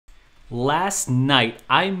Last night,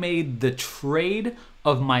 I made the trade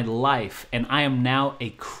of my life, and I am now a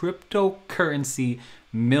cryptocurrency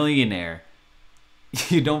millionaire.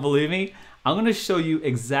 You don't believe me? I'm going to show you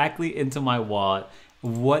exactly into my wallet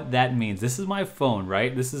what that means. This is my phone,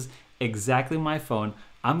 right? This is exactly my phone.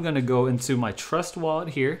 I'm going to go into my trust wallet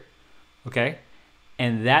here, okay?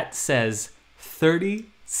 And that says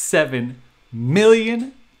 $37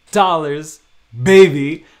 million,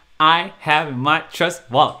 baby, I have in my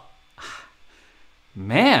trust wallet.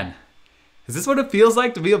 Man, is this what it feels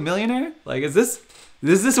like to be a millionaire? Like, is this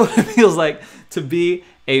what it feels like to be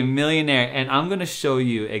a millionaire? And I'm gonna show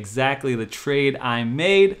you exactly the trade I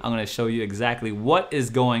made. I'm gonna show you exactly what is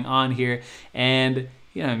going on here. And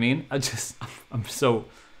you know what I mean? This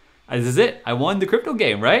is it. I won the crypto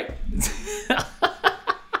game, right?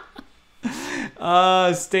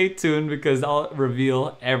 Stay tuned because I'll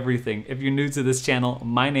reveal everything. If you're new to this channel,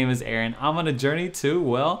 my name is Aaron. I'm on a journey to,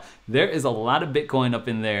 well, there is a lot of Bitcoin up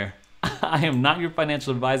in there. I am not your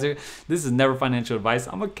financial advisor. This is never financial advice.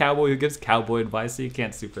 I'm a cowboy who gives cowboy advice, so you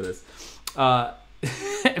can't sue for this.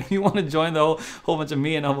 If you want to join the whole bunch of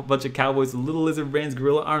me and a whole bunch of cowboys with little lizard brains,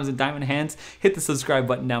 gorilla arms, and diamond hands, hit the subscribe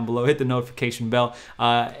button down below. Hit the notification bell.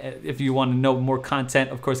 If you want to know more content,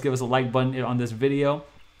 of course, give us a like button on this video.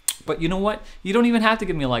 But you know what? You don't even have to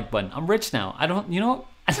give me a like button. I'm rich now. I don't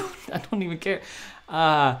even care.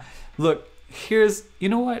 Look, you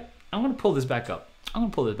know what? I'm going to pull this back up.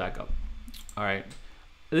 All right.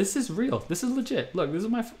 This is real. This is legit. Look, this is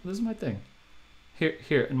my thing.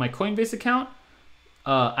 Here in my Coinbase account,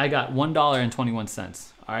 I got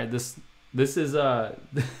 $1.21. All right. This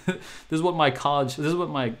is what my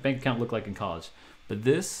bank account looked like in college. But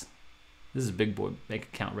this is a big boy bank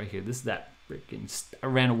account right here. This is that. I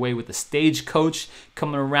ran away with the stagecoach,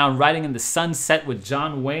 coming around, riding in the sunset with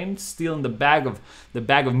John Wayne, stealing the bag of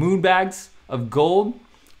Moonbags of gold.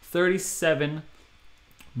 $37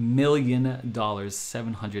 million,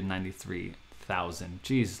 793,000.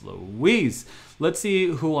 Jeez Louise. Let's see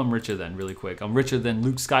who I'm richer than really quick. I'm richer than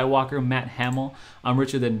Luke Skywalker, Matt Hamill. I'm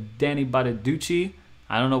richer than Danny Bonaducci.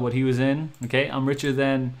 I don't know what he was in. Okay, I'm richer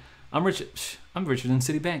than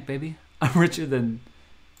Citibank, baby. I'm richer than,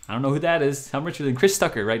 I don't know who that is. I'm richer than Chris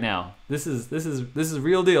Tucker right now. This is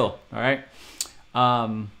real deal. All right.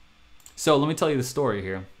 So let me tell you the story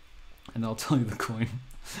here, and I'll tell you the coin.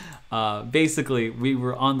 Basically, we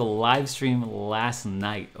were on the live stream last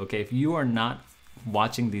night. Okay, if you are not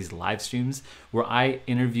watching these live streams where I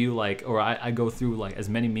interview I go through as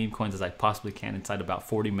many meme coins as I possibly can inside about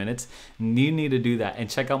 40 minutes, you need to do that and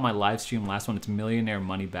check out my live stream. Last one, it's Millionaire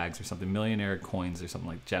money bags or something, Millionaire coins or something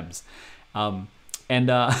like gems. So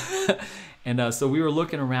we were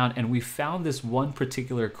looking around and we found this one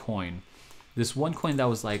particular coin, that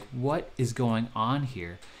was like, what is going on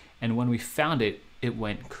here? And when we found it, it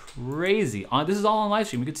went crazy. This is all on live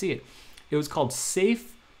stream. You could see it. It was called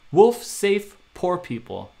Wolf Safe Poor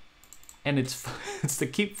People, and it's to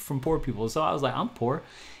keep from poor people. So I was like, I'm poor,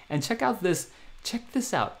 and check this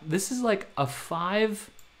out. This is like a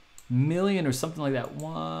 5 million or something like that.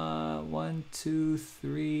 One, two,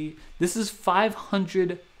 three. This is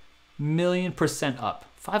 500 million% up.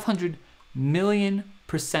 500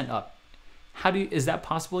 million% up. Is that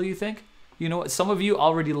possible, you think? You know what? Some of you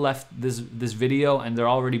already left this video and they're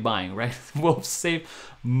already buying, right? We'll save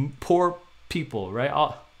poor people, right?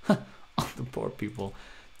 All the poor people.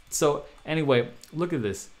 So anyway, look at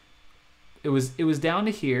this. It was down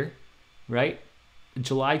to here, right?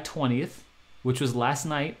 July 20th, which was last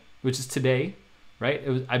night, which is today, right?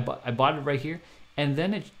 I bought it right here, and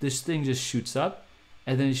then this thing just shoots up,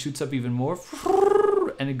 and then it shoots up even more,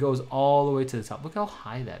 and it goes all the way to the top. Look how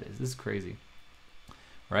high that is. This is crazy,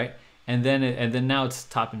 right? And then now it's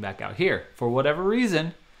topping back out here. For whatever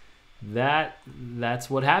reason, that's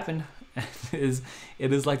what happened. It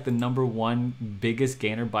is like the #1 biggest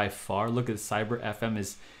gainer by far. Look at Cyber FM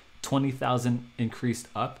is 20,000 increased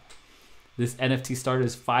up. This NFT started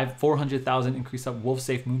as 400,000 increase up. Wolf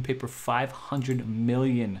Safe Moon Paper 500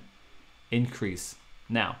 million increase.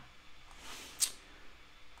 Now,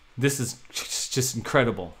 this is just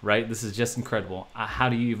incredible, right? This is just incredible. How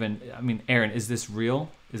do you even, I mean, Aaron, is this real?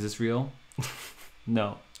 Is this real?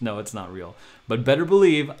 No, it's not real. But better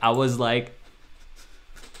believe I was like,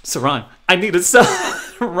 Saran, I need to sell.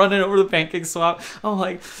 Running over the pancake swap. I'm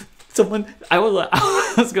like, I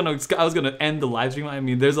was gonna end the live stream. I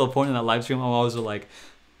mean, there's a point in that live stream I was like,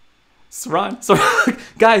 Saran,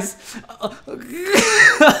 guys.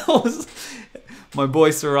 My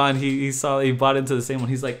boy Saran, he bought into the same one.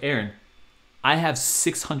 He's like, Aaron, I have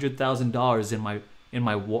 $600,000 in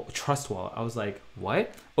my trust wallet. I was like,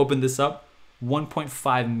 what? Open this up,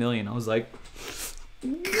 1.5 million. I was like,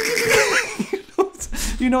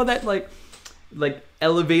 You know that like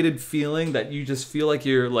elevated feeling that you just feel like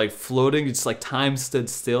you're like floating. It's like time stood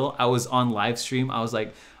still. I was on live stream. I was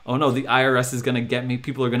like, oh no, the IRS is gonna get me.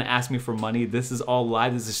 People are gonna ask me for money. This is all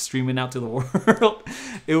live. This is streaming out to the world.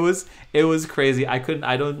 It was crazy. I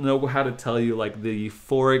don't know how to tell you like the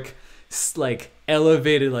euphoric, like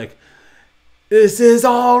elevated, like this is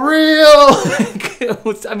all real.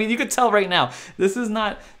 I mean, you could tell right now. This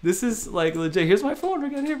is like legit. Here's my phone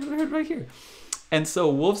right here. And so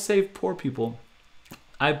Wolf Save Poor People,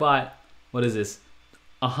 I bought, what is this,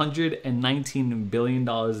 $119 billion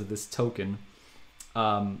of this token.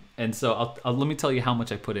 And so let me tell you how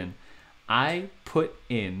much I put in. I put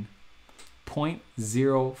in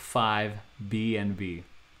 0.05 BNB.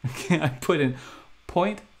 Okay, I put in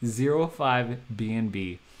 0.05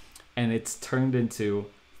 BNB, and it's turned into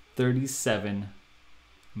 $37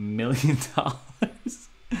 million.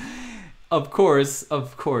 Of course,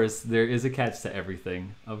 there is a catch to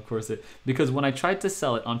everything. Of course, because when I tried to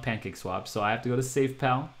sell it on PancakeSwap, so I have to go to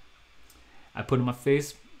SafePal. I put in my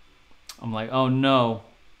face. I'm like, oh no.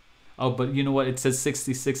 Oh, but you know what? It says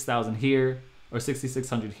 66,000 here or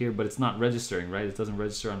 6,600 here, but it's not registering, right? It doesn't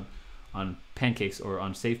register on Pancakes or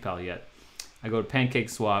on SafePal yet. I go to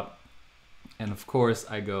PancakeSwap, and of course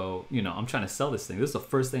I go, you know, I'm trying to sell this thing. This is the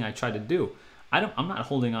first thing I try to do. I'm not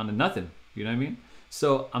holding on to nothing. You know what I mean?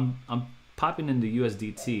 So I'm popping into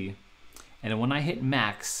USDT, and when I hit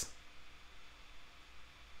max,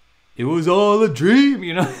 it was all a dream,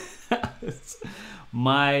 you know.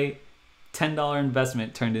 My $10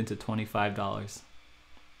 investment turned into $25.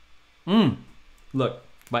 Look,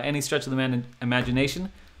 by any stretch of the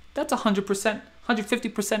imagination, that's 100%,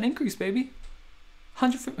 150% increase, baby.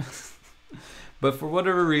 150. But for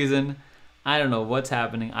whatever reason, I don't know what's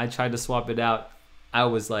happening. I tried to swap it out. I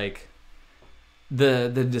was like, the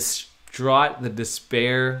distraught, the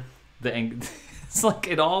despair, it's like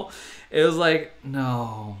it was like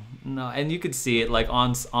no, and you could see it like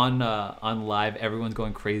on live. Everyone's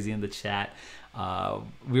going crazy in the chat.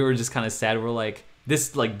 We were just kind of sad. We're like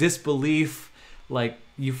this, like disbelief, like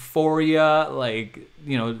euphoria, like,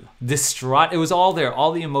 you know, distraught. It was all there.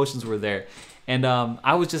 All the emotions were there, and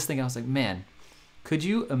I was just thinking, I was like, man, could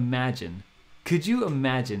you imagine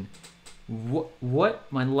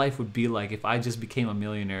what my life would be like if I just became a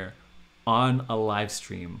millionaire on a live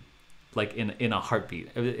stream, like in a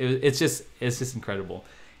heartbeat? It's just incredible.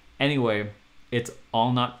 Anyway, it's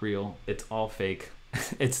all not real. It's all fake.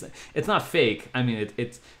 It's not fake. I mean,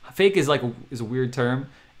 it's fake is a weird term.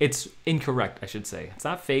 It's incorrect, I should say. It's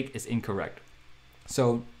not fake. It's incorrect.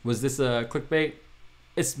 So was this a clickbait?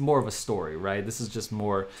 It's more of a story, right? This is just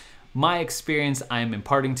more my experience I'm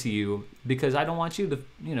imparting to you, because I don't want you to,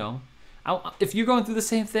 you know, if you're going through the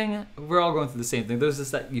same thing, we're all going through the same thing. There's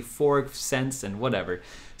just that euphoric sense and whatever.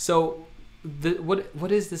 So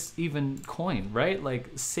what is this even coin, right?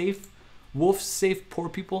 Like Wolf Save Poor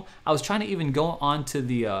People. I was trying to even go onto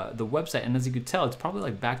the website, and as you could tell, it's probably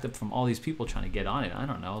like backed up from all these people trying to get on it. I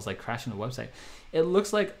don't know. I was like crashing the website. It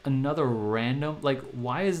looks like another random, like,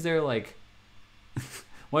 why is there like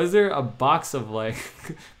why is there a box of like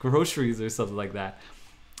groceries or something like that?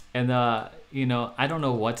 And you know, I don't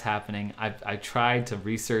know what's happening. I tried to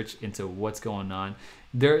research into what's going on.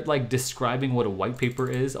 They're like describing what a white paper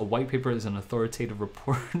is. A white paper is an authoritative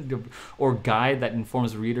report or guide that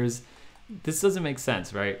informs readers. This doesn't make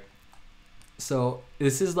sense, right? So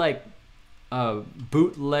this is like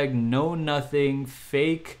bootleg, know nothing,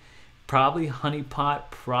 fake, probably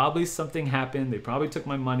honeypot, probably something happened. They probably took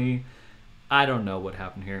my money. I don't know what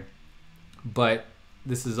happened here, but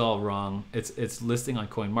this is all wrong. It's listing on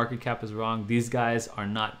CoinMarketCap is wrong. These guys are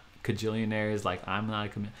not cajillionaires. Like, I'm not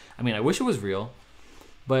I mean, I wish it was real,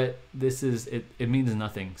 but this is it. It means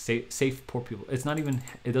nothing. Safe poor people. It's not even.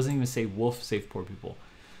 It doesn't even say Wolf Save Poor People.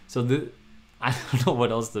 So I don't know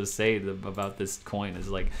what else to say about this coin. Is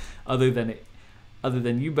like other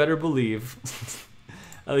than you better believe.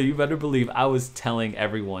 You better believe I was telling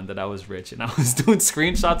everyone that I was rich, and I was doing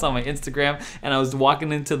screenshots on my Instagram, and I was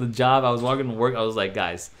walking into the job, I was walking to work, I was like,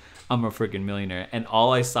 guys, I'm a freaking millionaire. And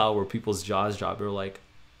all I saw were people's jaws drop. They were like,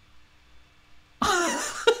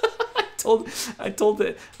 I told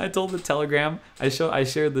the Telegram, I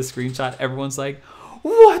shared the screenshot. Everyone's like,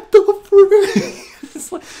 what the frick?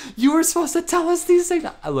 It's like, you were supposed to tell us these things.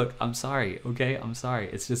 Look, I'm sorry, okay? I'm sorry.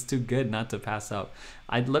 It's just too good not to pass up.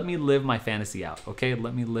 Let me live my fantasy out, okay?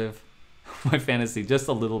 Let me live my fantasy just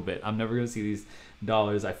a little bit. I'm never gonna see these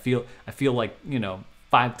dollars. I feel like, you know,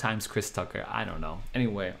 5 times Chris Tucker. I don't know.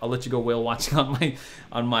 Anyway, I'll let you go whale watching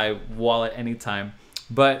on my wallet anytime.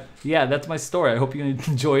 But yeah, that's my story. I hope you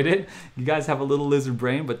enjoyed it. You guys have a little lizard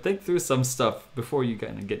brain, but think through some stuff before you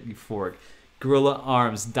kind of get euphoric. Gorilla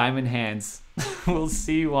arms, diamond hands. We'll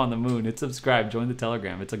see you on the moon. Hit subscribe. Join the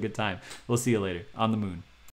Telegram. It's a good time. We'll see you later on the moon.